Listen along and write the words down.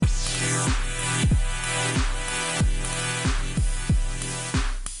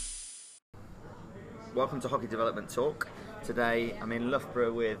welcome to Hockey Development Talk. Today I'm in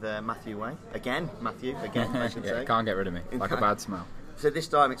Loughborough with Matthew Way. Matthew, I should say. Can't get rid of me, like a bad smell. So this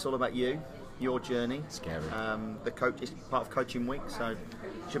time it's all about you, your journey. Scary. The coach is part of Coaching Week, so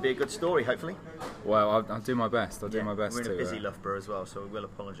should be a good story, hopefully. Well, I'll do my best. I'll do my best. We're in a busy Loughborough as well, so we will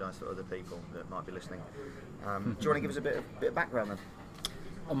apologise to other people that might be listening. Do you want to give us a bit of background then?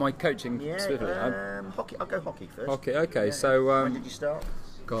 On my coaching specifically? Hockey. I'll go hockey first. Hockey, okay. Yeah. So when did you start?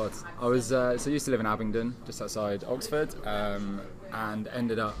 God, I was I used to live in Abingdon, just outside Oxford, and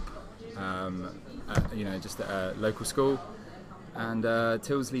ended up, just at a local school. And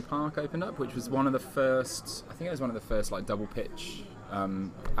Tilsley Park opened up, which was one of the first. I think it was one of the first like double pitch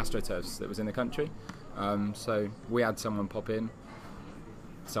AstroTurfs that was in the country. So we had someone pop in.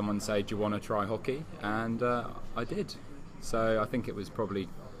 Someone say, "Do you want to try hockey?" And I did. So I think it was probably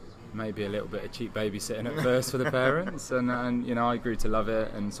maybe a little bit of cheap babysitting at first for the parents, and I grew to love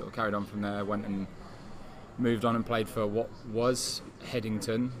it and sort of carried on from there. Went and moved on and played for what was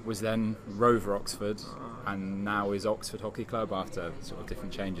Headington, was then Rover Oxford, and now is Oxford Hockey Club after sort of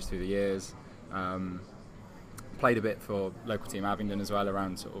different changes through the years. Played a bit for local team Abingdon as well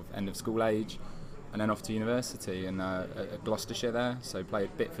around sort of end of school age, and then off to university and at Gloucestershire there. So played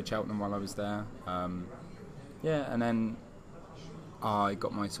a bit for Cheltenham while I was there. And then I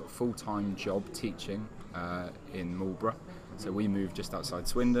got my sort of full-time job teaching in Marlborough. So we moved just outside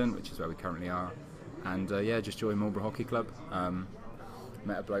Swindon, which is where we currently are. And just joined Marlborough Hockey Club.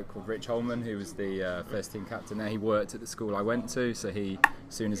 Met a bloke called Rich Holman, who was the first team captain there. He worked at the school I went to, so as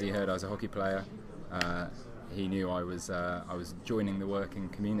soon as he heard I was a hockey player, he knew I was joining the working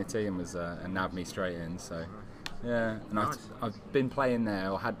community and nabbed me straight in. So yeah, and nice. I've been playing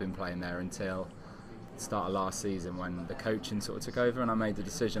there, or had been playing there until start of last season when the coaching sort of took over, and I made the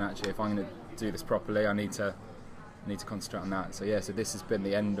decision actually if I'm going to do this properly I need to concentrate on that. So this has been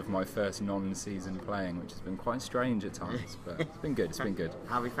the end of my first non-season playing, which has been quite strange at times, but it's been good.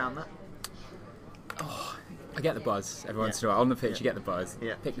 How have you found that? I get the buzz every once in a while on the pitch. You get the buzz,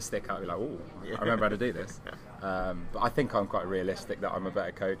 pick the stick up, you're like, oh, I remember how to do this. But I think I'm quite realistic that I'm a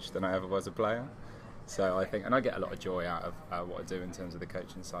better coach than I ever was a player, so I think, and I get a lot of joy out of what I do in terms of the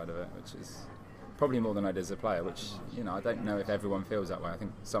coaching side of it, which is probably more than I did as a player, which I don't know if everyone feels that way. I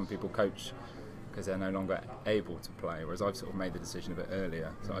think some people coach because they're no longer able to play, whereas I've sort of made the decision a bit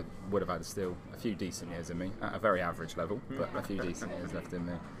earlier, so I would have had still a few decent years in me at a very average level, but a few decent years left in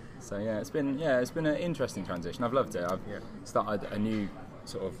me. So it's been an interesting transition. I've loved it. I've started a new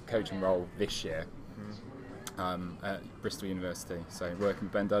sort of coaching role this year at Bristol University, so working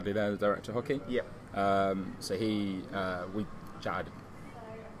with Ben Dudley there, the director of hockey. So we chatted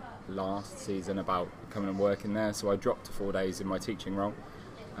last season about coming and working there, so I dropped to 4 days in my teaching role.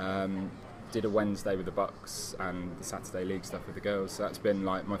 Did a Wednesday with the Bucks and the Saturday league stuff with the girls, so that's been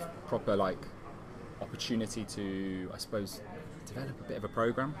like my proper opportunity to, I suppose, develop a bit of a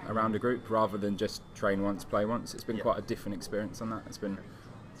programme around a group rather than just train once, play once. It's been quite a different experience on that. It's been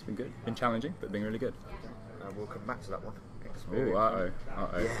good, been challenging, but been really good. We'll come back to that one. Ooh, uh-oh.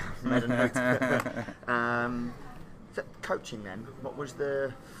 Yeah, made a note. So coaching then, what was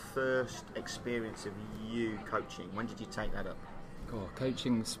the first experience of you coaching? When did you take that up?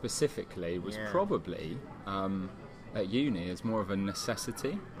 Coaching specifically was probably at uni as more of a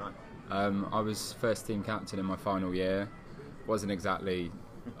necessity. Right. I was first team captain in my final year. Wasn't exactly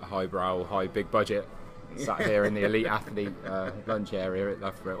a highbrow, big budget. Sat here in the elite athlete lunch area at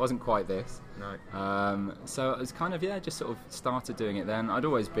Loughborough. It wasn't quite this. No. So it was kind of just sort of started doing it then. I'd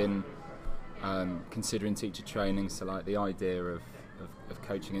always been considering teacher training, so like the idea of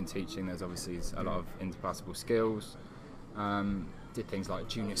coaching and teaching, there's obviously a lot of interpassable skills. Did things like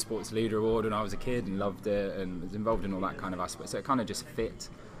Junior Sports Leader Award when I was a kid and loved it, and was involved in all that kind of aspect, so it kind of just fit,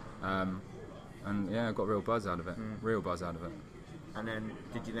 and I got real buzz out of it. And then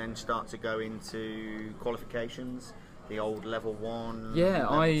did you then start to go into qualifications, the old level 1?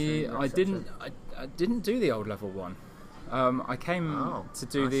 I didn't do the old level 1. I came to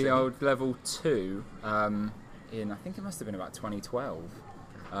do the old level 2 in, I think it must have been about 2012.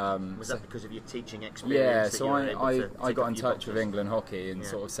 Was that because of your teaching experience? Yeah, so I got in touch with England Hockey and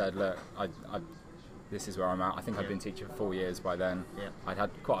sort of said, look, this is where I'm at. I think I'd been teaching for 4 years by then. I'd had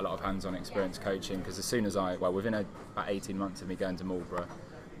quite a lot of hands-on experience coaching, because as soon as within about 18 months of me going to Marlborough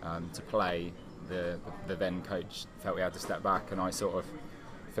to play, the then coach felt we had to step back, and I sort of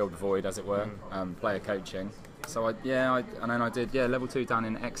filled the void, as it were, player coaching. So and then I did level 2 down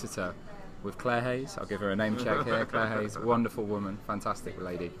in Exeter with Claire Hayes. I'll give her a name check here. Claire Hayes, wonderful woman, fantastic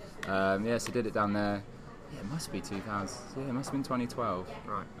lady. So did it down there. It must be 2000. Yeah, it must have been 2012.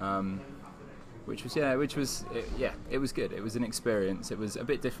 Right. Which was good. It was an experience. It was a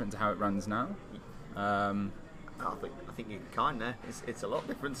bit different to how it runs now. I think you're kind there. It's a lot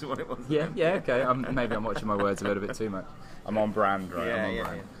different to what it was. Yeah, okay. Maybe I'm watching my words a little bit too much. I'm on brand, right? I'm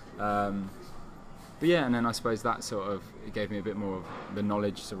on brand. But yeah, and then I suppose that sort of it gave me a bit more of the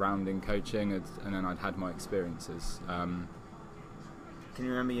knowledge surrounding coaching, and then I'd had my experiences. Can you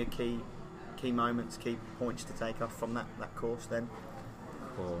remember your key moments, key points to take off from that course then?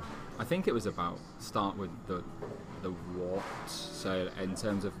 Or I think it was about start with the what. So in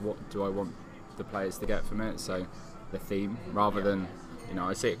terms of what do I want the players to get from it, so the theme rather than, you know,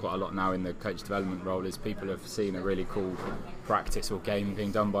 I see it quite a lot now in the coach development role, is people have seen a really cool practice or game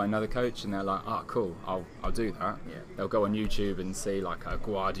being done by another coach and they're like, cool, I'll do that. They'll go on YouTube and see like a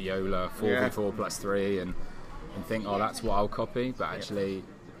Guardiola 4v4+3 and think, that's what I'll copy, but actually,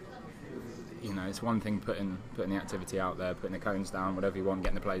 you know, it's one thing putting the activity out there, putting the cones down, whatever you want,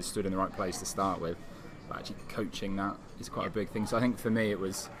 getting the players stood in the right place to start with, but actually coaching that is quite a big thing. So I think for me it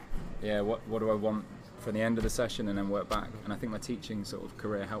was, what do I want for the end of the session, and then work back. And I think my teaching sort of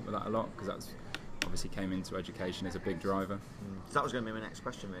career helped with that a lot, because that's obviously came into education as a big driver. So that was going to be my next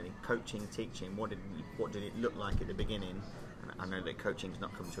question, really. Coaching, teaching. What did it look like at the beginning? I know that coaching's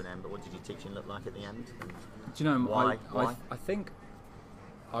not come to an end, but what did your teaching look like at the end? Do you know why? I think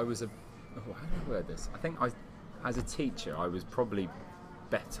I was how do I word this? I think as a teacher, I was probably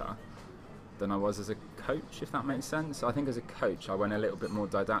better than I was as a coach, if that makes sense. I think as a coach, I went a little bit more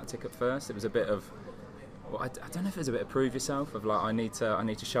didactic at first. It was a bit of, I don't know if it was a bit of prove yourself, of like I need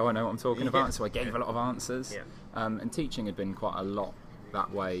to show I know what I'm talking about, so I gave a lot of answers. And teaching had been quite a lot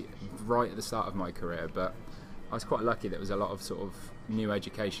that way right at the start of my career, but I was quite lucky that there was a lot of sort of new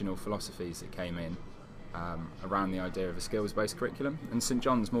educational philosophies that came in around the idea of a skills-based curriculum. And St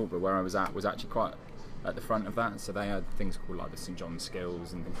John's Marlborough, where I was at, was actually quite at the front of that, so they had things called like the St John's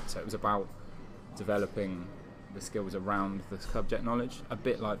skills, and so it was about developing the skills around the subject knowledge, a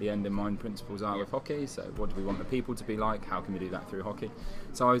bit like the end in mind principles are with hockey. So what do we want the people to be like, how can we do that through hockey?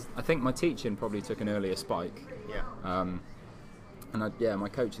 So I think my teaching probably took an earlier spike, and my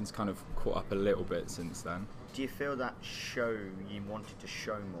coaching's kind of caught up a little bit since then. Do you feel that show you wanted to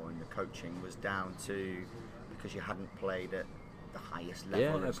show more in the coaching was down to because you hadn't played at the highest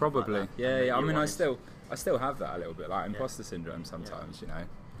level? Yeah, probably. Like I mean, I still have that a little bit, like imposter syndrome sometimes. You know,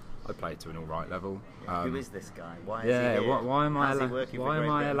 I played to an all right level. Who is this guy? Why is he here? Why am I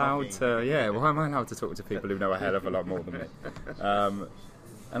allowed to talk to people who know a hell of a lot more than me?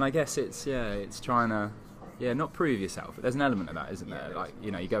 And I guess it's trying to not prove yourself, but there's an element of that, isn't there? Like,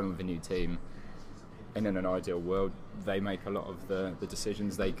 you know, you go in with a new team, and in an ideal world they make a lot of the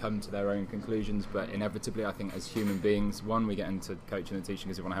decisions, they come to their own conclusions, but inevitably I think as human beings, one, we get into coaching and teaching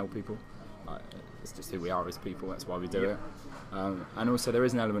because we want to help people. It's just who we are as people, that's why we do it. And also there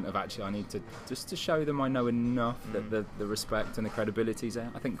is an element of actually I need to just to show them I know enough that the respect and the credibility is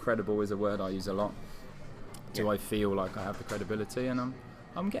there. I think credible is a word I use a lot. Do I feel like I have the credibility? And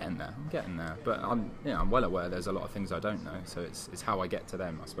I'm getting there. But I'm well aware there's a lot of things I don't know. So it's how I get to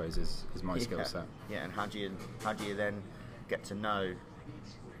them, I suppose, is my skill set. Yeah, and how do you then get to know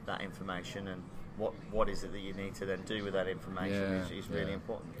that information, and what is it that you need to then do with that information is really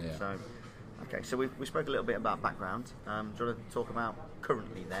important. Yeah. So, okay, so we spoke a little bit about background. Do you want to talk about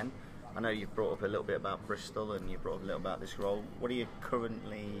currently then? I know you've brought up a little bit about Bristol, and you've brought up a little about this role. What are you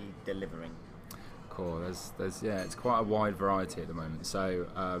currently delivering? Cool. There's it's quite a wide variety at the moment. So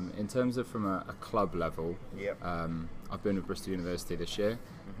in terms of from a club level, I've been with Bristol University this year.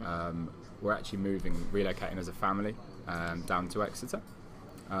 We're actually relocating as a family down to Exeter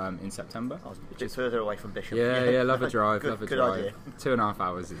in September. A bit further away from Bishop. Yeah, love a drive. Good idea. 2.5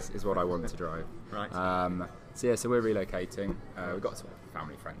 hours is what I want to drive. Right. So we're relocating. We've got some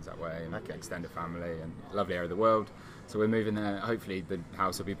family friends that way, and extended family, and lovely area of the world. So we're moving there. Hopefully the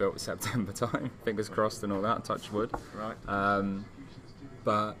house will be built September time. Fingers crossed and all that. Touch wood. Right.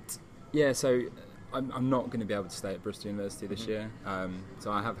 So I'm not going to be able to stay at Bristol University this year.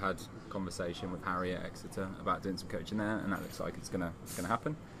 So I have had conversation with Harry at Exeter about doing some coaching there, and that looks like it's going to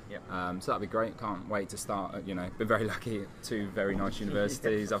happen. So that'd be great. Can't wait to start. Been very lucky at 2 very nice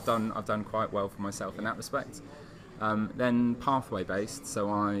universities. I've done quite well for myself in that respect. Then pathway based. So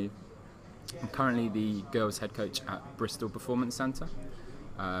I'm currently the girls head coach at Bristol Performance Centre.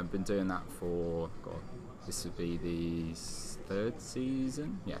 Been doing that for this would be the third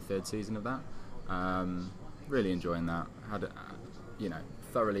season of that. Really enjoying that.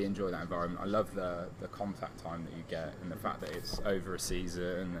 Thoroughly enjoy that environment. I love the contact time that you get, and the fact that it's over a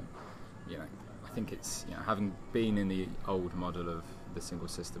season. And, I think it's having been in the old model of the single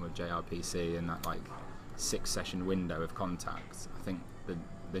system of JRPC and that 6-session window of contact. I think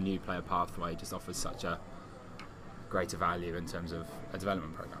the new player pathway just offers such a greater value in terms of a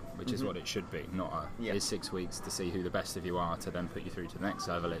development program, which is what it should be. Not it's 6 weeks to see who the best of you are to then put you through to the next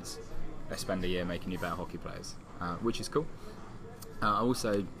level. It's let's spend a year making you better hockey players, which is cool. I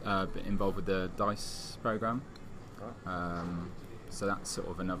also been involved with the DICE program, so that's sort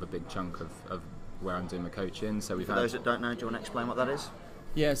of another big chunk of where I'm doing my coaching. So For those that don't know, do you want to explain what that is?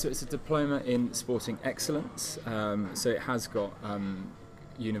 Yeah, so it's a diploma in sporting excellence. So it has got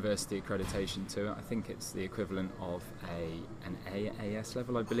university accreditation to it. I think it's the equivalent of an AAS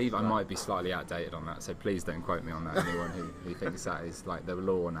level, I believe. I might be slightly outdated on that, so please don't quote me on that. Anyone who thinks that is like the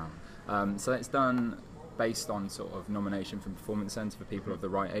law now. So it's done based on sort of nomination from Performance Centre for people of the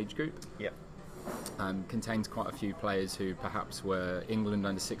right age group. Yeah. Contains quite a few players who perhaps were England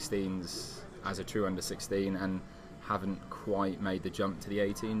under-16s as a true under-16 and haven't quite made the jump to the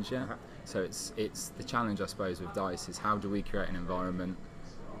 18s yet. So it's the challenge, I suppose, with DICE is how do we create an environment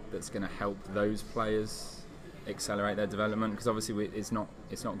that's going to help those players accelerate their development, because obviously it's not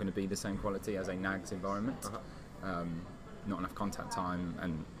going to be the same quality as a NAGS environment. Not enough contact time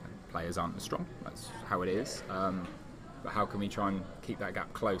and players aren't as strong. That's how it is. But how can we try and keep that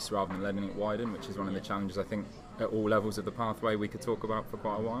gap close rather than letting it widen, which is one of the challenges I think at all levels of the pathway we could talk about for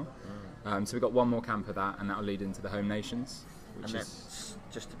quite a while. So we've got one more camp of that, and that'll lead into the home nations. Which is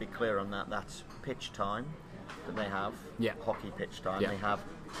just to be clear on that, that's pitch time that they have. Yeah. Hockey pitch time. Yeah. They have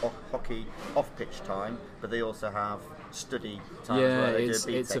hockey off pitch time, but they also have study time. Yeah, where they it's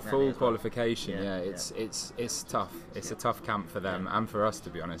do a BTEC full as well. qualification. Yeah, it's tough. It's a tough camp for them and for us, to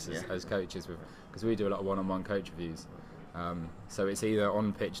be honest, as coaches, because we do a lot of one-on-one coach reviews. So it's either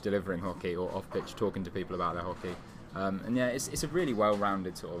on pitch delivering hockey or off pitch talking to people about their hockey. And yeah, it's a really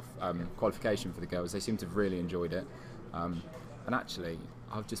well-rounded sort of qualification for the girls. They seem to have really enjoyed it. And actually,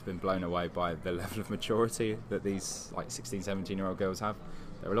 I've just been blown away by the level of maturity that these like 16, 17-year-old girls have.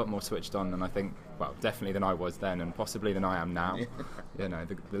 They're a lot more switched on than I think, well, definitely than I was then, and possibly than I am now. You know,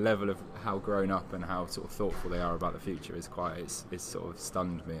 the level of how grown up and how sort of thoughtful they are about the future is it's sort of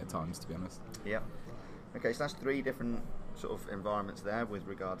stunned me at times, to be honest. Yeah. Okay, so that's 3 different sort of environments there with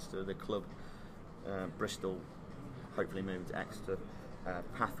regards to the club. Bristol, hopefully moving to Exeter.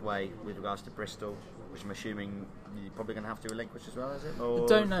 Pathway with regards to Bristol, which I'm assuming you're probably going to have to relinquish as well, is it? Or?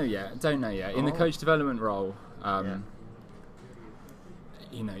 Don't know yet. In the coach development role,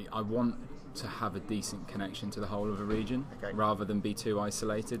 you know, I want to have a decent connection to the whole of a region rather than be too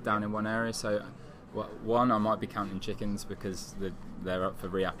isolated down in one area. So, one, I might be counting chickens because they're up for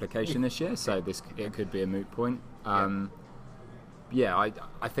reapplication this year, so it could be a moot point. I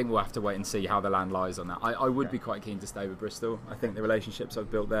think we'll have to wait and see how the land lies on that. I would be quite keen to stay with Bristol. I think the relationships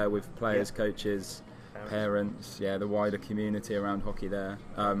I've built there with players, coaches, parents, the wider community around hockey there,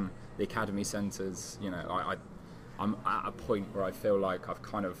 the academy centres, you know, I'm at a point where I feel like I've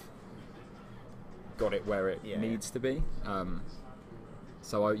kind of got it where it needs to be.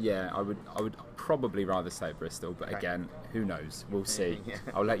 So I would probably rather stay at Bristol, but again, who knows? We'll see.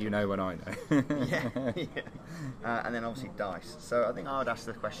 I'll let you know when I know. And then obviously DICE. So I think I would ask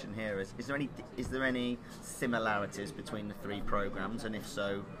the question here: is there any similarities between the 3 programs? And if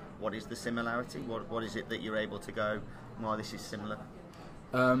so, what is the similarity? What is it that you're able to go? Well, this is similar.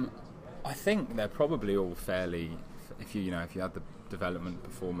 I think they're probably all fairly. If you had the development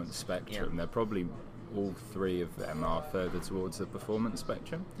performance spectrum, they're probably all 3 of them are further towards the performance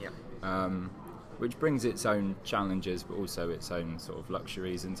spectrum. Which brings its own challenges, but also its own sort of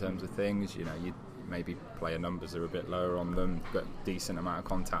luxuries in terms of things. You know, maybe player numbers are a bit lower on them, but decent amount of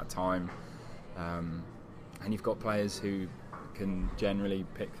contact time, and you've got players who can generally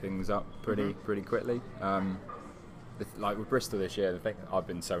pick things up pretty quickly. Like with Bristol this year, the thing I've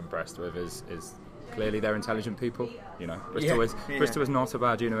been so impressed with is clearly they're intelligent people. You know, Bristol is not a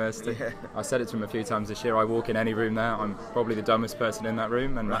bad university. I said it to them a few times this year. I walk in any room there, I'm probably the dumbest person in that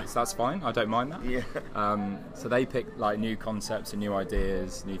room, and that's fine. I don't mind that. So they pick like new concepts and new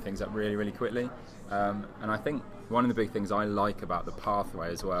ideas, new things up really, really quickly. And I think one of the big things I like about the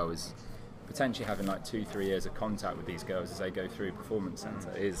pathway as well is potentially having like 2-3 years of contact with these girls as they go through Performance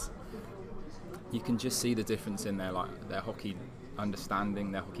Centre. Is you can just see the difference in their hockey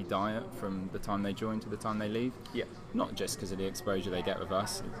understanding, their hockey diet from the time they join to the time they leave. Not just because of the exposure they get with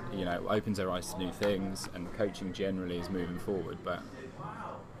us, you know, it opens their eyes to new things, and coaching generally is moving forward, but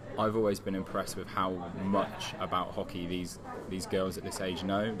I've always been impressed with how much about hockey these girls at this age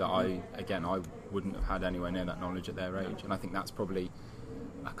know that I wouldn't have had anywhere near that knowledge at their age. And I think that's probably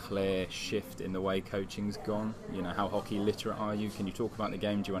a clear shift in the way coaching's gone. You know, how hockey literate are you? Can you talk about the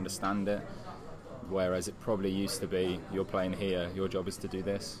game? Do you understand it? Whereas it probably used to be, you're playing here, your job is to do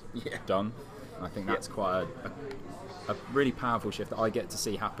this, done. I think that's quite a really powerful shift that I get to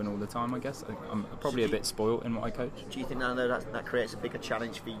see happen all the time, I guess. I'm probably a bit spoilt in what I coach. Do you think now that creates a bigger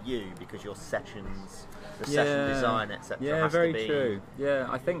challenge for you because your sessions, the session design, etc. Yeah, has very to be... true. Yeah,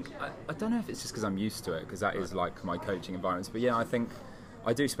 I think, I don't know if it's just because I'm used to it, because that is like my coaching environments, but yeah, I think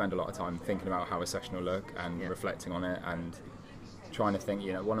I do spend a lot of time thinking about how a session will look and reflecting on it and trying to think,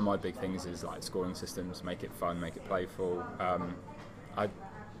 you know, one of my big things is like scoring systems, make it fun, make it playful.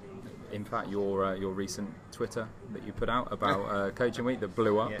 In fact, your recent Twitter that you put out about Coaching Week that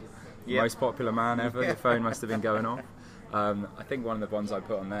blew up, most popular man ever, the phone must have been going off. I think one of the ones I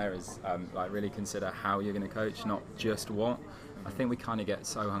put on there is like really consider how you're going to coach, not just what. I think we kind of get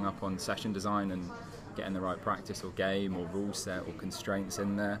so hung up on session design and getting the right practice or game or rule set or constraints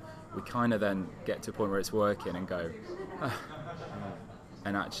in there. We kind of then get to a point where it's working and go,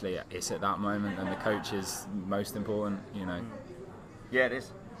 and actually it's at that moment and the coach is most important, you know. Yeah, it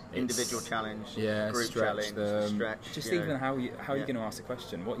is. Individual challenge, group challenge, stretch. Just even how you're going to ask a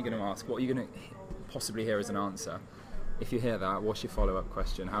question, what you're going to ask, what you're going to possibly hear as an answer. If you hear that, what's your follow-up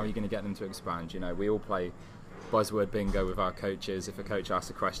question? How are you going to get them to expand? You know, we all play buzzword bingo with our coaches. If a coach asks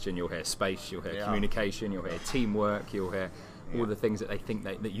a question, you'll hear space, you'll hear communication, you'll hear teamwork, you'll hear all the things that they think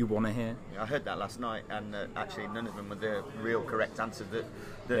that you want to hear. I heard that last night, and actually none of them were the real correct answers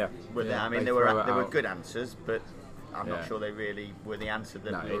that were there. I mean, they were good answers, but I'm not sure they really were the answer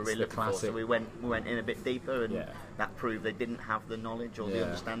that we were really looking for. So we went in a bit deeper, and that proved they didn't have the knowledge or the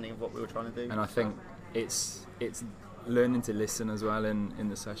understanding of what we were trying to do. And I think it's learning to listen as well in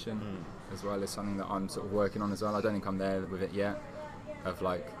the session, as well as something that I'm sort of working on as well. I don't think I'm there with it yet. Of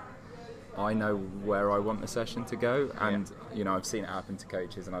like, I know where I want the session to go, and you know, I've seen it happen to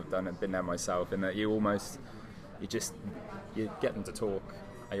coaches, and I've been there myself. In that you get them to talk.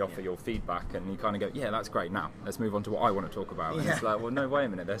 They offer your feedback and you kind of go, yeah, that's great, now let's move on to what I want to talk about. And it's like, well, no, wait a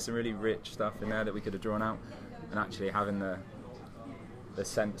minute, there's some really rich stuff in there that we could have drawn out. And actually having the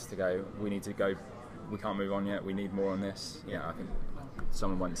sense to go, we can't move on yet, we need more on this. Yeah, I think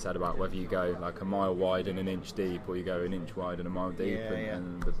someone once said about whether you go like a mile wide and an inch deep, or you go an inch wide and a mile deep,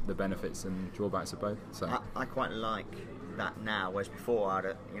 and the benefits and drawbacks of both. So I quite like that now, whereas before I'd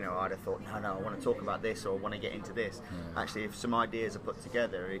have thought, no, I want to talk about this or I want to get into this. Actually, if some ideas are put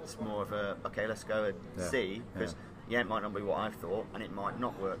together, it's more of a, okay, let's go and see, because it might not be what I've thought, and it might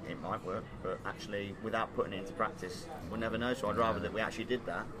not work, it might work, but actually without putting it into practice, we'll never know. So I'd rather that we actually did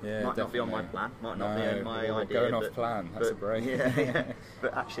that. Might not be on my plan, might not be on my idea. Going off plan, that's a break.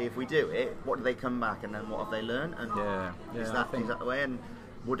 But actually, if we do it, what do they come back, and then what have they learned? And is that the way? And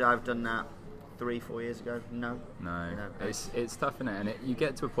would I have done that 3-4 years ago? No. It's tough, isn't it? And you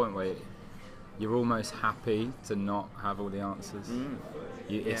get to a point where you're almost happy to not have all the answers.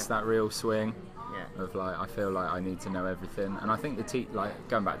 It's that real swing of like, I feel like I need to know everything. And I think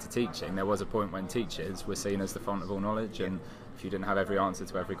going back to teaching, there was a point when teachers were seen as the font of all knowledge, and if you didn't have every answer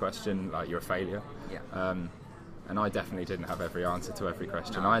to every question, like, you're a failure. And I definitely didn't have every answer to every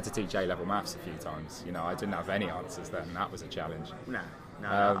question. I had to teach A-level maths a few times. You know, I didn't have any answers then, and that was a challenge.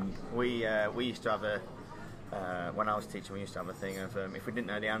 No, we used to have when I was teaching, we used to have a thing of if we didn't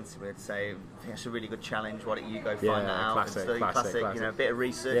know the answer, we'd say, it's a really good challenge, why don't you go find that out? Classic. You know, a bit of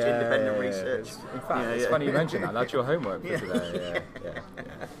research, independent research. In fact, it's funny you mention that. That's your homework for today.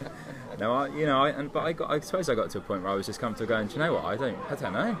 No, I suppose I got to a point where I was just comfortable going, do you know what? I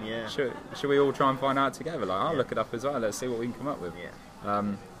don't know. Should we all try and find out together? Like, I'll look it up as well. Let's see what we can come up with.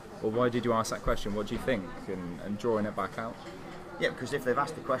 Well, why did you ask that question? What do you think? And drawing it back out. Yeah, because if they've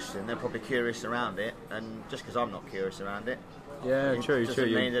asked the question, they're probably curious around it, and just because I'm not curious around it, true.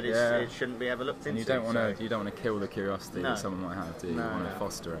 Doesn't mean that it shouldn't be ever looked into. And you don't want to kill the curiosity that someone might have. Do you? You want to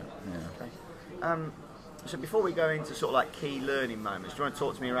foster it. Okay. So before we go into sort of like key learning moments, do you want to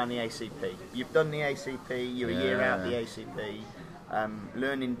talk to me around the ACP? You've done the ACP. You're a year out the ACP.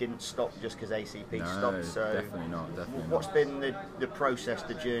 Learning didn't stop just because ACP stopped. So definitely not. What's been the process,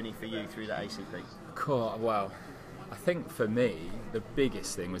 the journey for you through the ACP? Cool. Well, I think for me, the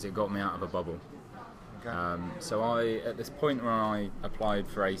biggest thing was it got me out of a bubble. Okay. So at this point where I applied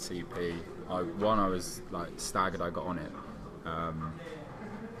for ACP, I was like staggered I got on it.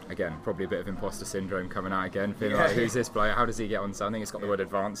 Again, probably a bit of imposter syndrome coming out again, feeling like, who's this player? How does he get on something? It's got the word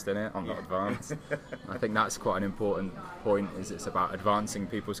advanced in it. I'm not advanced. I think that's quite an important point, is it's about advancing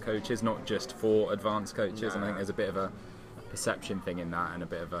people's coaches, not just for advanced coaches. And I think there's a bit of a perception thing in that, and a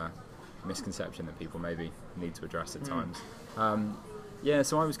bit of a misconception that people maybe need to address at times.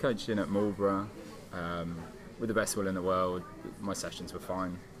 So I was coaching at Marlborough with the best will in the world. My sessions were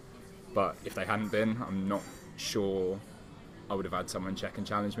fine, but if they hadn't been, I'm not sure I would have had someone check and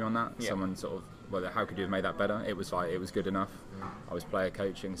challenge me on that. Someone sort of well, how could you have made that better? It was like, it was good enough. I was player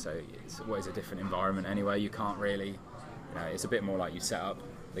coaching, so it's always a different environment anyway. You can't really, it's a bit more like you set up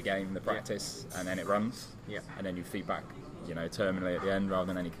the game, the practice, and then it runs, and then you feedback, terminally at the end, rather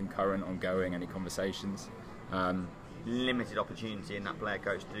than any concurrent, ongoing, any conversations. Limited opportunity in that player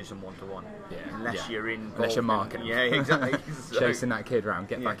coach to do some one-to-one, unless you're in, unless you're marking, exactly. Chasing that kid around,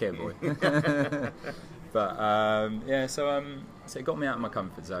 get back here, boy. But so it got me out of my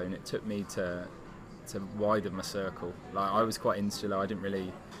comfort zone. It took me to widen my circle. Like, I was quite insular. I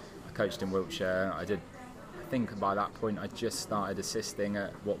coached in Wiltshire. I think by that point I just started assisting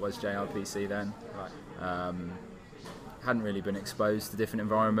at what was JRPC then. Right. Hadn't really been exposed to different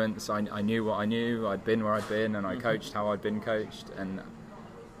environments. I knew what I knew. I'd been where I'd been, and I coached how I'd been coached. And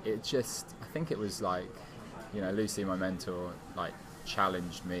it just, I think it was like, Lucy, my mentor, like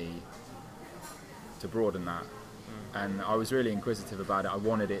challenged me to broaden that. And I was really inquisitive about it. I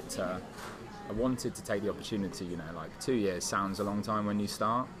wanted to take the opportunity. Like 2 years sounds a long time when you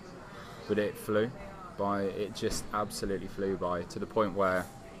start, but it flew by. It just absolutely flew by, to the point where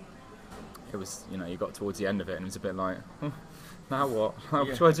it was, you got towards the end of it and it was a bit like, now what?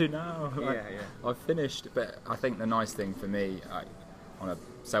 What do I do now? I've finished. But I think the nice thing for me, on a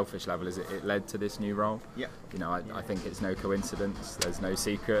selfish level, is it led to this new role. I think it's no coincidence. There's no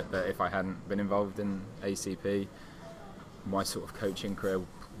secret that if I hadn't been involved in ACP, my sort of coaching career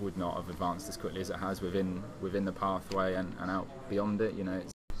would not have advanced as quickly as it has within the pathway and out beyond it.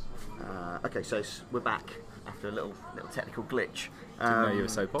 Okay, so we're back after a little technical glitch. Didn't know you were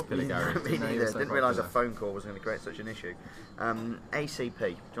so popular, Gary. Me neither. Didn't realise a phone call was going to create such an issue. ACP. Do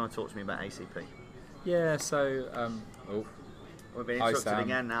you want to talk to me about ACP? Yeah. So. We've been interrupted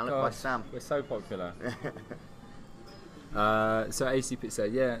again now. Look, by Sam. We're so popular. So ACP. So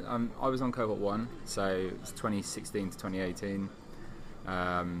I was on cohort 1. So it's 2016 to 2018.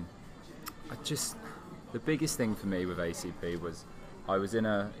 The biggest thing for me with ACP was I was in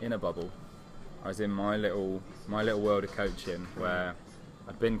a bubble. I was in my little world of coaching, where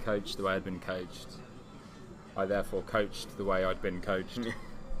I'd been coached the way I'd been coached. I therefore coached the way I'd been coached.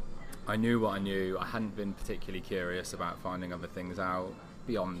 I knew what I knew. I hadn't been particularly curious about finding other things out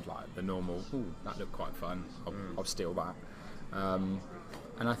beyond like the normal. Ooh, that looked quite fun. I'll steal that. And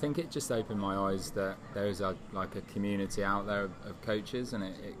I think it just opened my eyes that there's a community out there of coaches, and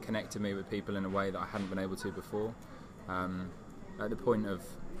it connected me with people in a way that I hadn't been able to before. At the point of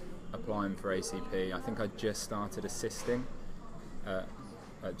applying for ACP, I think I just started assisting at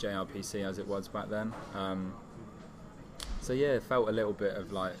JRPC as it was back then. So it felt a little bit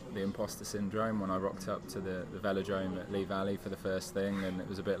of like the imposter syndrome when I rocked up to the velodrome at Lee Valley for the first thing, and it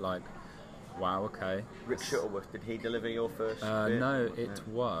was a bit like, wow, okay. Rick Shuttleworth, did he deliver your first bit? No, it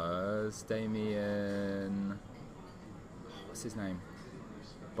was Damien... What's his name?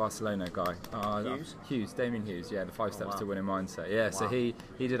 Barcelona guy. Hughes, Damien Hughes, the 5 steps to winning mindset. So he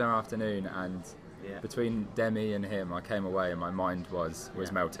did our afternoon, and between Demi and him, I came away and my mind was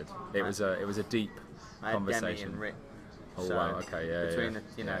melted. It was a deep conversation. Demi and Rick. Oh wow, okay,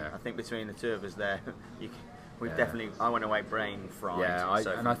 I think between the two of us there, we've definitely. I went away brain fried.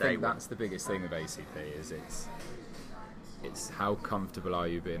 I think that's the biggest thing with ACP is it's how comfortable are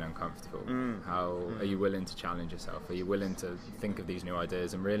you being uncomfortable? How are you willing to challenge yourself? Are you willing to think of these new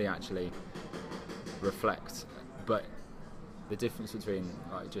ideas and really actually reflect? But the difference between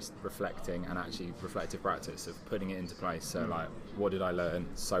like just reflecting and actually reflective practice of putting it into place. So like, what did I learn?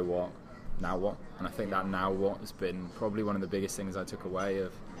 So what? Now what? And I think that now what has been probably one of the biggest things I took away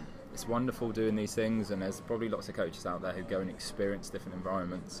of. It's wonderful doing these things, and there's probably lots of coaches out there who go and experience different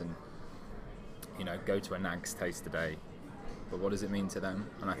environments and go to a NAGS taste today. But what does it mean to them?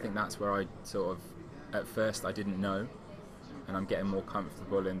 And I think that's where I sort of, at first I didn't know, and I'm getting more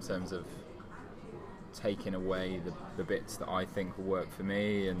comfortable in terms of taking away the bits that I think will work for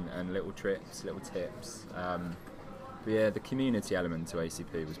me and little tricks, little tips. But the community element to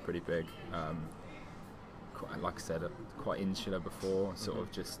ACP was pretty big. Like I said, quite insular before, sort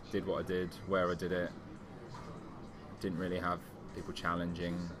of just did what I did, where I did it. Didn't really have people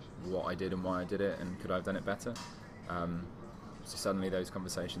challenging what I did and why I did it, and could I have done it better? So suddenly those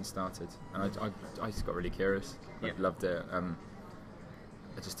conversations started, and I just got really curious. I loved it.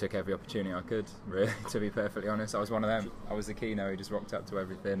 I just took every opportunity I could, really, to be perfectly honest. I was one of them. I was the keynote who just rocked up to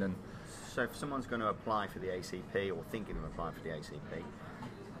everything. And so if someone's going to apply for the ACP or thinking of applying for the ACP,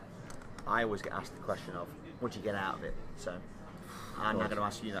 I always get asked the question of, what do you get out of it? So I'm not going to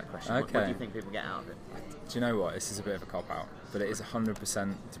ask you that question. Okay. What do you think people get out of it? Do you know what? This is a bit of a cop-out, but it is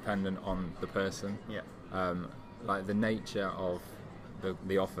 100% dependent on the person. Like the nature of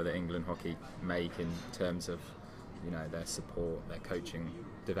the offer that England Hockey make in terms of their support, their coaching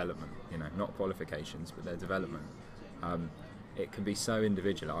development, not qualifications, but their development. It can be so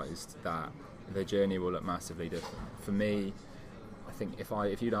individualised that the journey will look massively different. For me, I think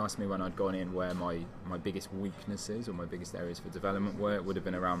if you'd asked me when I'd gone in where my biggest weaknesses or my biggest areas for development were, it would have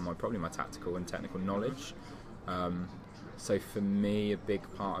been around probably my tactical and technical knowledge. So for me, a big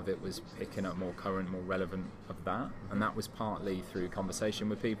part of it was picking up more current, more relevant of that, and that was partly through conversation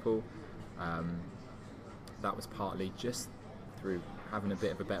with people. That was partly just through having a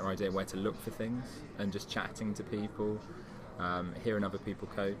bit of a better idea where to look for things and just chatting to people, hearing other people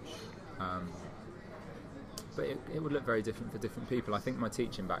coach. But it would look very different for different people. I think my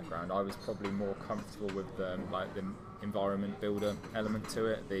teaching background, I was probably more comfortable with the environment builder element to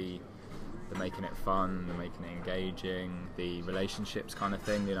it, the making it fun, the making it engaging, the relationships kind of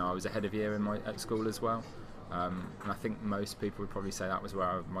thing. I was ahead of year at school as well, and I think most people would probably say that was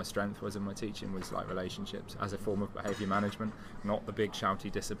where my strength was in my teaching, was like relationships as a form of behaviour management, not the big shouty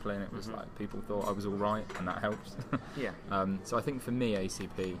discipline. It was like people thought I was all right, and that helps. Yeah. So I think for me,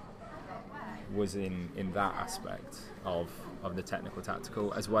 ACP was in that aspect of the technical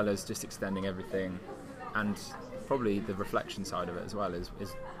tactical, as well as just extending everything, and probably the reflection side of it as well is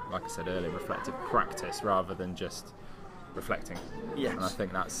like I said earlier, reflective practice rather than just reflecting. Yes. And I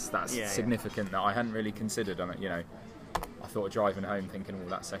think that's significant that I hadn't really considered on it. I thought driving home thinking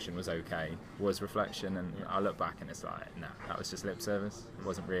that session was okay was reflection, and I look back and it's like, no, that was just lip service. It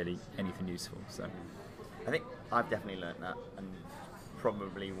wasn't really anything useful. So I think I've definitely learnt that, and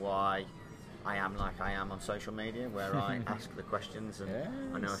probably why I am like I am on social media, where I ask the questions, and yes.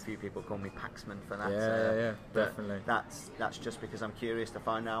 I know a few people call me Paxman for that. Yeah, definitely. That's just because I'm curious to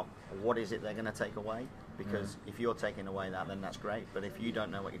find out what is it they're going to take away. Because if you're taking away that, then that's great. But if you don't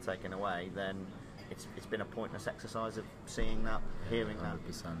know what you're taking away, then it's been a pointless exercise of seeing that, hearing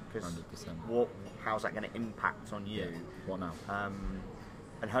 100%, that. 100%. How's that going to impact on you? Yeah. What now?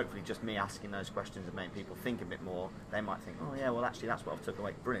 And hopefully, just me asking those questions and making people think a bit more, they might think, oh yeah, well actually that's what I took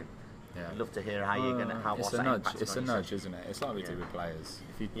away. Brilliant. Yeah. I'd love to hear how you're gonna. It's a nudge. It's a nudge, isn't it? It's like we do with players.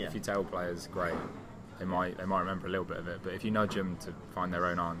 If you tell players, great, they might remember a little bit of it. But if you nudge them to find their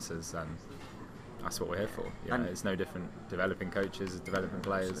own answers, then that's what we're here for. It's no different developing coaches, developing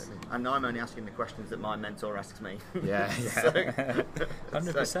players. Absolutely. And I'm only asking the questions that my mentor asks me. Yeah,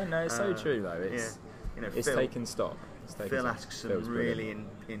 100%. No, it's so true though. It's Phil, taking stock. Phil asks some really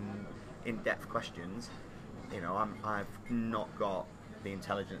in-depth questions. I've not got the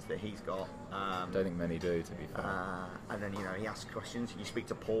intelligence that he's got. I don't think many do, to be fair. And then he asks questions. You speak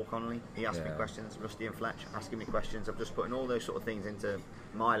to Paul Connolly, he asks me questions. Rusty and Fletch asking me questions. I'm just putting all those sort of things into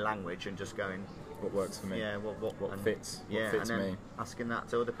my language and just going, what works for me? Yeah, what fits? Yeah, what fits and then me? Asking that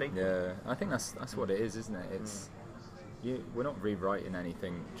to other people. Yeah, I think that's what it is, isn't it? It's we're not rewriting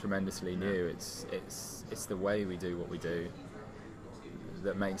anything tremendously new. It's the way we do what we do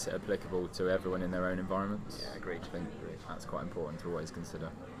that makes it applicable to everyone in their own environments. Yeah, agreed. I think that's quite important to always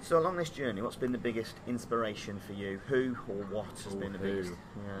consider. So along this journey, what's been the biggest inspiration for you? Who or what has been the biggest?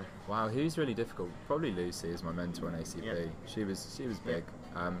 Yeah. Wow, who's really difficult? Probably Lucy is my mentor in ACP. Yeah. She was big.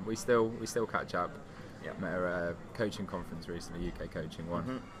 Yeah. We still catch up. Yeah. Met her at a coaching conference recently, UK Coaching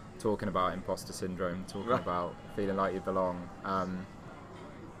One, talking about imposter syndrome, talking about feeling like you belong. I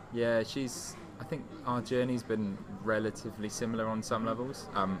think our journey's been relatively similar on some levels.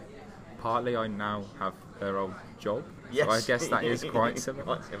 Partly I now have her old job, so I guess that is quite similar.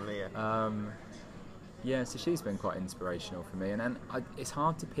 Quite similar, yeah. So she's been quite inspirational for me, and it's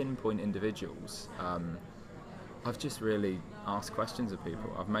hard to pinpoint individuals. I've just really asked questions of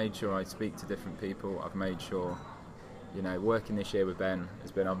people. I've made sure I speak to different people. I've made sure, working this year with Ben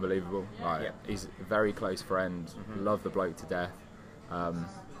has been unbelievable. He's a very close friend, love the bloke to death.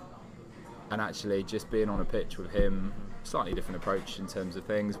 And actually just being on a pitch with him, slightly different approach in terms of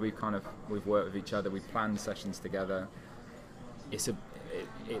things. We've worked with each other, we've planned sessions together. It's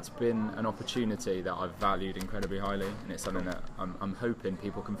been an opportunity that I've valued incredibly highly, and it's something that I'm hoping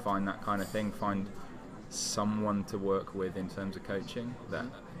people can find that kind of thing, find someone to work with in terms of coaching that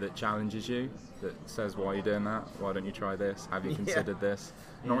challenges you, that says, why are you doing that? Why don't you try this? Have you considered this?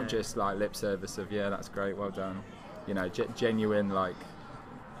 Not just like lip service of, that's great, well done. Genuine,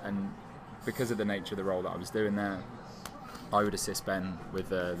 and because of the nature of the role that I was doing there, I would assist Ben with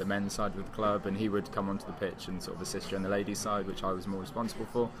the men's side of the club, and he would come onto the pitch and sort of assist you on the ladies' side, which I was more responsible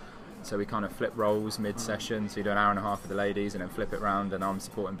for. So we kind of flip roles mid-session, so you do an hour and a half with the ladies and then flip it round, and I'm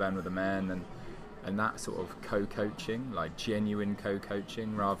supporting Ben with the men, and that sort of co-coaching, like genuine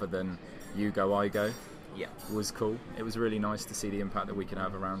co-coaching rather than you go, I go, was cool. It was really nice to see the impact that we can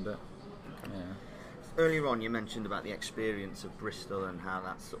have around it. Yeah. Earlier on you mentioned about the experience of Bristol and how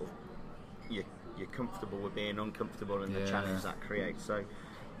that's sort of you're comfortable with being uncomfortable and the challenge that creates. So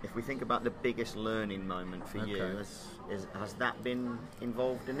if we think about the biggest learning moment for you, Okay. has that been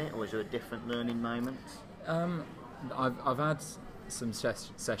involved in it, or is there a different learning moment? I've had some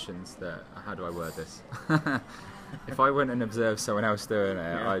sessions that. How do I word this? If I went and observed someone else doing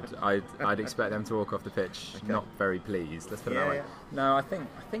it, Yeah. I'd expect them to walk off the pitch Okay. not very pleased. Let's put it Yeah, that way. yeah. No, I think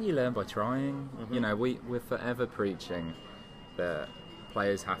you learn by trying. Mhm. You know, we're forever preaching that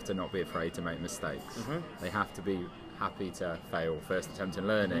players have to not be afraid to make mistakes. Mhm. They have to be happy to fail first attempt in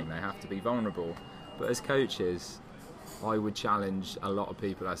learning. They have to be vulnerable. But as coaches, I would challenge a lot of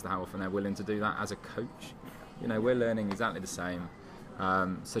people as to how often they're willing to do that as a coach. You know, we're learning exactly the same.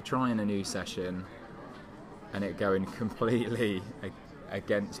 So trying a new session and it going completely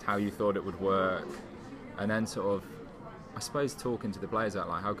against how you thought it would work, and then sort of, I suppose, talking to the players out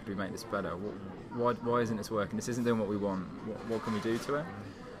like, how could we make this better? Why isn't this working? This isn't doing what we want. What can we do to it?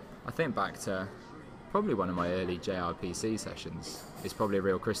 I think back to probably one of my early JRPC sessions. It's probably a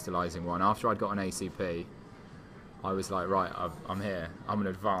real crystallising one. After I'd got an ACP, I was like, right, I'm here. I'm an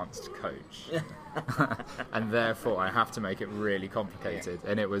advanced coach. And therefore I have to make it really complicated.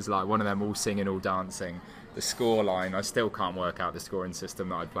 And it was like one of them all singing, all dancing. The score line, I still can't work out the scoring system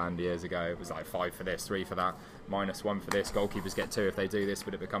that I'd planned years ago. It was like 5 for this, 3 for that, -1 for this. Goalkeepers get 2 if they do this,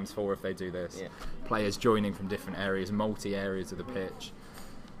 but it becomes 4 if they do this. Yeah. Players joining from different areas, multi-areas of the pitch.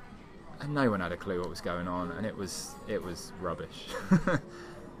 And no one had a clue what was going on, and it was rubbish.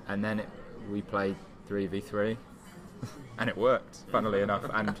 And then we played 3v3. And it worked, funnily enough.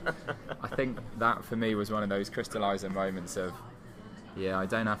 And I think that for me was one of those crystallising moments of, yeah, I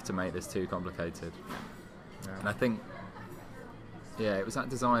don't have to make this too complicated. And I think, yeah, it was that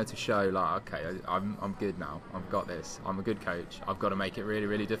desire to show, like, okay, I'm good now. I've got this. I'm a good coach. I've got to make it really,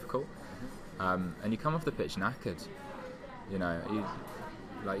 really difficult. And you come off the pitch knackered. You know,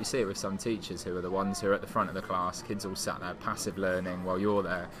 you see it with some teachers who are the ones who are at the front of the class. Kids all sat there passive learning while you're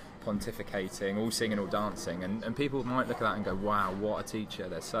there pontificating, all singing, all dancing, and people might look at that and go, wow, what a teacher,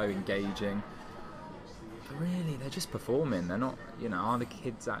 they're so engaging. But really, they're just performing. They're not, you know, are the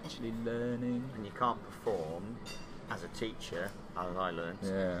kids actually learning? And you can't perform as a teacher, as I learned.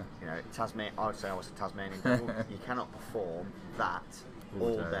 Yeah. You know, I would say I was a Tasmanian devil. You cannot perform that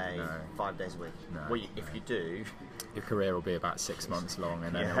all day, no. 5 days a week. No. Well, if you do, Your career will be about 6 months long,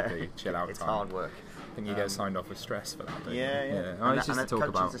 and then it'll be chill out it's time. hard work. I think you get signed off with stress for that, don't Yeah, you? yeah. I used to talk coaching's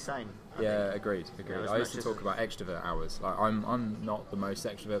about. the same. Yeah, agreed. Yeah, it's I used to not talk about extrovert hours. Like I'm not the most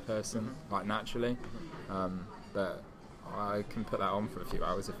extrovert person, like naturally, but I can put that on for a few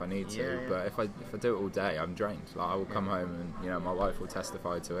hours if I need to. Yeah, yeah. But if I do it all day, I'm drained. Like I will come home and, you know, my wife will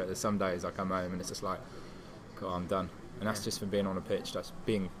testify to it. There's some days I come home and it's just like, God, I'm done. And that's just from being on a pitch. That's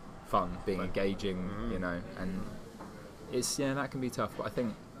being fun, being engaging, you know. And it's, yeah, that can be tough. But I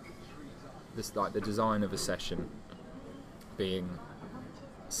think this, like the design of a session being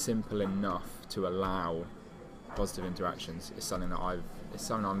simple enough to allow positive interactions is something that it's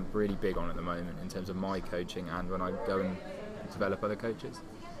something I'm really big on at the moment in terms of my coaching and when I go and develop other coaches.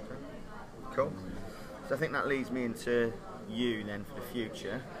 Cool. So I think that leads me into you then for the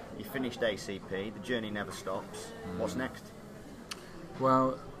future. You finished ACP, the journey never stops. What's next?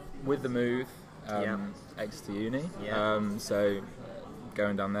 Well, with the move, Yeah. Exeter Uni, Yeah. so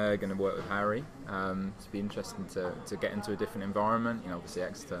going down there, going to work with Harry. It's be interesting to get into a different environment. You know, obviously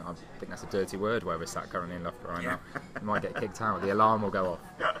Exeter, I think that's a dirty word where we're sat currently in Loughborough right now. We might get kicked out, the alarm will go off.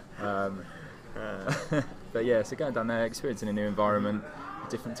 But yeah, so going down there, experiencing a new environment, a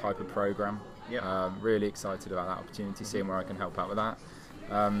different type of programme. Yeah. Really excited about that opportunity, seeing where I can help out with that.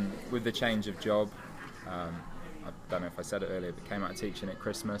 With the change of job, I don't know if I said it earlier, but came out of teaching at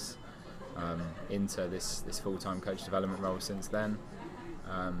Christmas, into this full-time coach development role since then.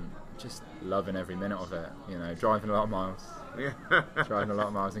 Just loving every minute of it, you know, driving a lot of miles,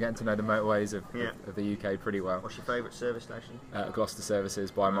 and getting to know the motorways of the UK pretty well. What's your favourite service station? Gloucester Services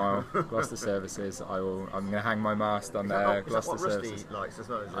by mile. Gloucester Services. I'm going to hang my mast on there. Is that Gloucester what Rusty Services. likes as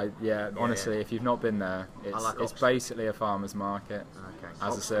well? Is it? Honestly, yeah. if you've not been there, it's like it's Oxford. basically a farmer's market. Okay. As a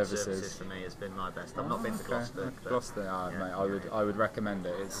Oxford services. for me has been my best. I've not been to Okay. Gloucester. But Gloucester, mate, I would recommend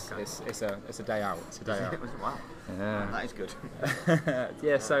it. It's a day out. It's a day out. Wow, Yeah. that is good.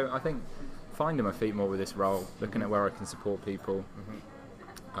 Yeah, so I think finding my feet more with this role, looking at where I can support people.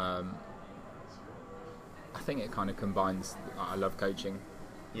 I think it kind of combines. I love coaching.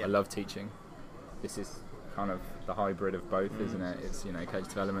 Yeah. I love teaching. This is kind of the hybrid of both, isn't it? It's, you know, coach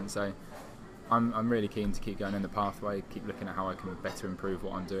development. So I'm really keen to keep going in the pathway, keep looking at how I can better improve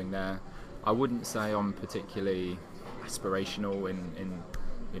what I'm doing there. I wouldn't say I'm particularly aspirational in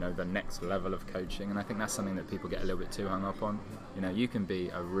the next level of coaching, and I think that's something that people get a little bit too hung up on. You can be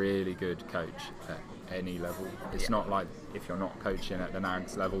a really good coach at any level. It's not like if you're not coaching at the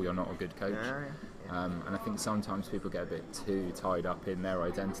NAGS level, you're not a good coach. And I think sometimes people get a bit too tied up in their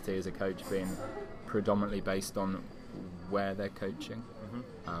identity as a coach being predominantly based on where they're coaching.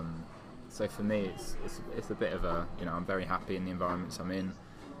 So for me, it's a bit of a, I'm very happy in the environments I'm in.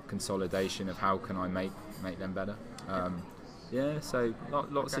 Consolidation of how can I make them better. So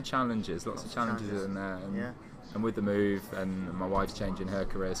lots of challenges in there. And with the move, and my wife's changing her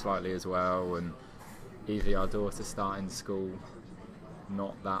career slightly as well, and Evie, our daughter, starting school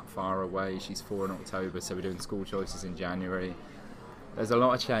not that far away. She's 4 in October, so we're doing school choices in January. There's a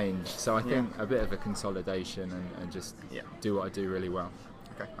lot of change, so I think a bit of a consolidation and just do what I do really well.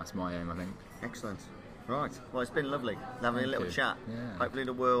 That's my aim, I think. Excellent. Right. Well, it's been lovely having a little chat. Hopefully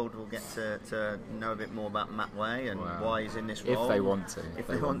the world will get to know a bit more about Matt Way and why he's in this role. If they want to. If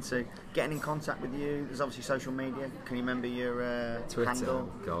they want to. Getting in contact with you, there's obviously social media. Can you remember your Twitter?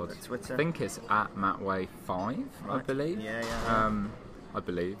 handle? God. Twitter? I think it's at MattWay5, I believe. I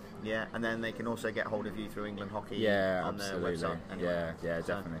believe. Yeah, and then they can also get hold of you through England Hockey on their website. Anyway. Yeah,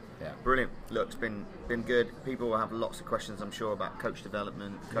 definitely. Brilliant. Look, it's been good. People will have lots of questions, I'm sure, about coach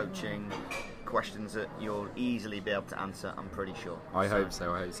development, coaching, questions that you'll easily be able to answer, I'm pretty sure. I hope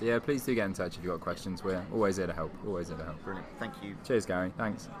so. Yeah, please do get in touch if you've got questions. We're always here to help. Brilliant. Thank you. Cheers, Gary.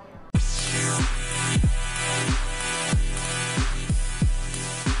 Thanks.